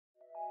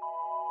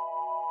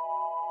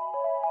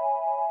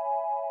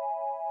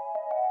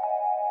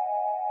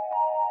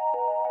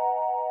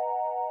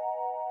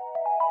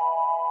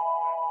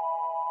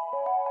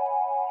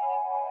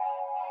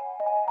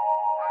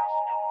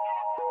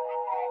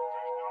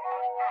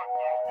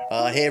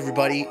Hey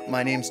everybody,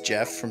 my name's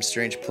Jeff from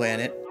Strange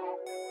Planet.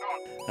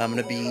 I'm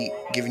going to be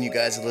giving you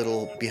guys a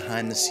little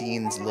behind the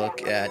scenes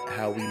look at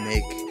how we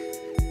make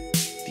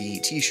the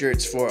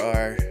t-shirts for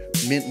our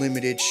Mint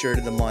Limited Shirt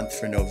of the Month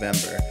for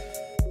November.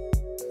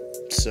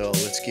 So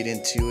let's get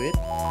into it.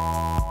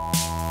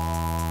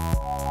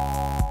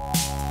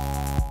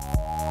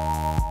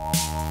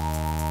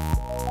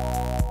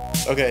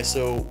 Okay,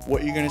 so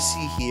what you're going to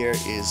see here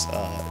is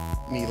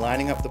me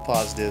lining up the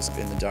positives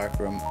in the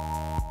darkroom.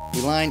 We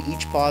line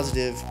each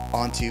positive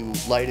onto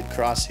lighted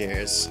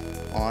crosshairs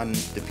on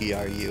the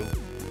PRU,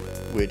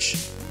 which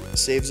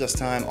saves us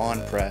time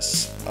on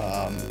press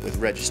with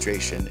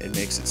registration. It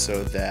makes it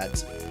so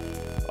that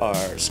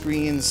our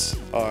screens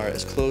are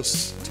as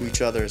close to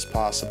each other as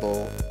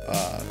possible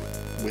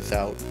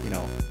without,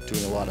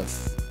 doing a lot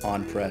of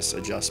on-press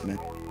adjustment.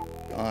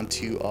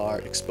 Onto our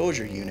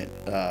exposure unit,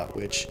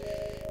 which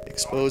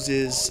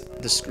exposes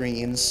the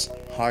screens,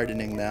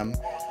 hardening them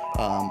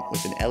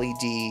with an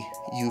LED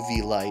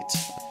UV light.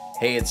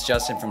 Hey, it's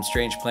Justin from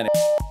Strange Planet.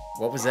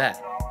 What was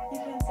that? You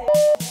can't say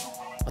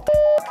What the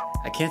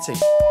I can't say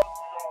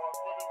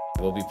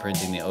We'll be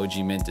printing the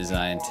OG Mint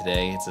design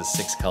today. It's a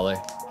 6-color.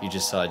 You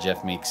just saw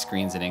Jeff make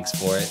screens and inks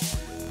for it.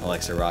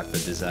 Alexa rocked the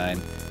design.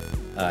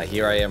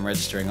 Here I am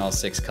registering all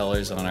 6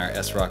 colors on our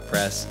S-Rock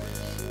press.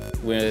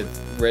 With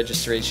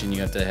registration,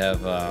 you have to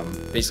have,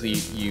 basically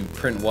you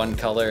print one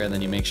color and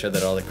then you make sure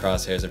that all the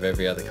crosshairs of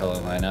every other color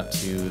line up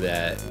to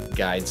that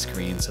guide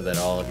screen so that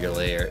all of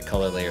your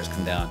color layers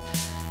come down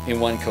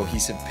in one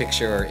cohesive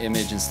picture or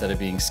image instead of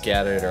being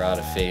scattered or out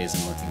of phase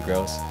and looking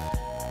gross.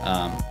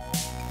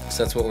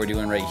 So that's what we're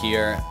doing right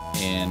here.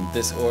 In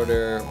this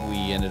order,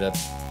 we ended up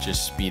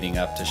just speeding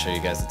up to show you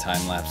guys the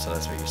time lapse, so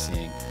that's what you're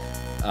seeing.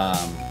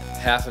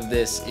 Half of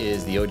this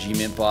is the OG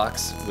Mint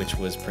box, which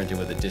was printed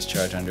with a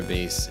discharge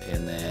underbase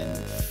and then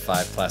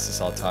 5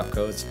 Plastisol top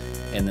coats.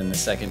 And then the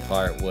second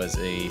part was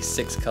a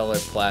 6-color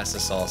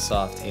Plastisol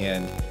soft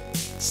hand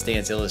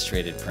stance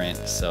illustrated print.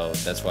 So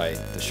that's why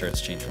the shirts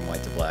changed from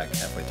white to black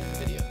halfway through the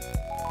video.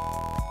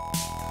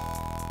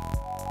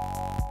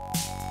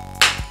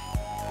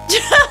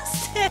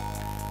 Justin!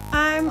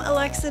 I'm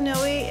Alexa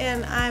Noe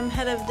and I'm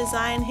head of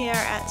design here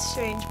at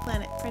Strange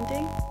Planet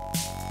Printing.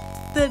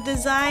 The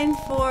design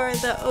for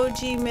the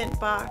OG Mint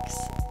box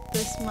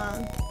this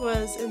month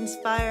was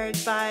inspired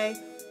by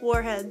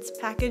Warhead's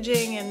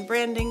packaging and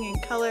branding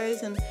and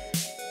colors, and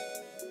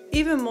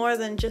even more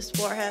than just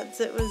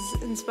Warheads. It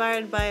was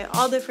inspired by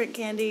all different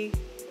candy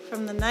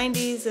from the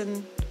 90s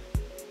and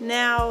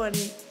now,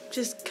 and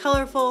just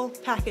colorful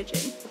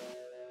packaging.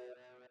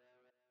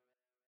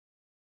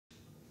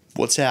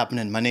 What's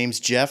happening? My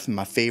name's Jeff and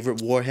my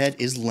favorite Warhead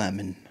is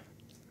lemon.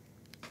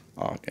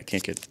 Oh, I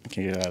can't get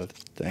it out of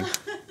the thing.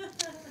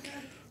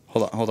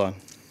 Hold on. Hold on.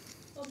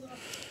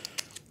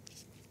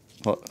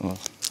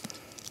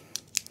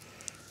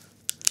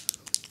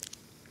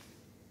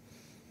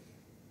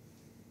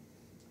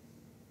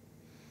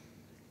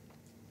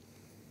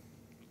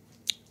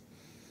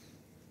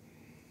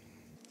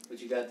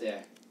 What you got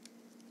there?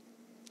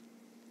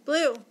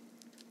 Blue.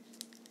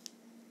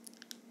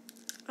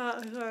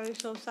 Oh, it's already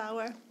so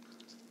sour.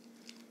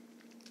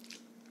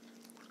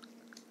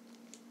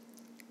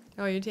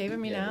 Oh, you're taping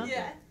me now?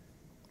 Yeah.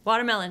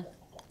 Watermelon.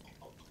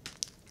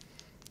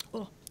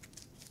 Oh.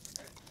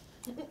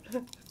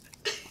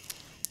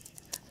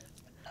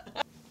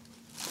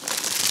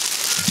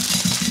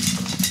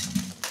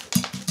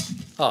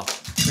 Oh,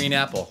 green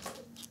apple.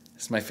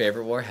 It's my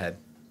favorite Warhead.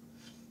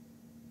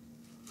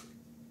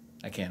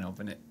 I can't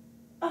open it.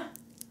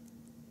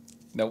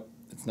 Nope,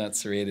 it's not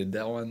serrated.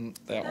 That one.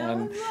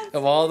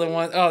 Of all the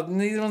ones, oh,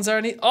 these ones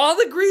aren't.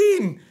 Oh, the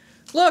green!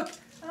 Look!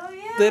 Oh,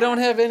 yeah. They don't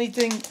have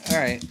anything. All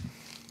right,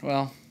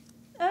 well.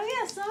 Oh,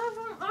 yeah, some of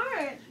them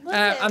aren't. Look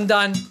at I'm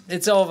done.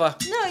 It's over.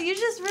 No, you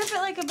just rip it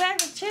like a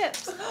bag of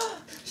chips.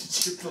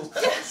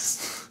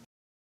 Yes.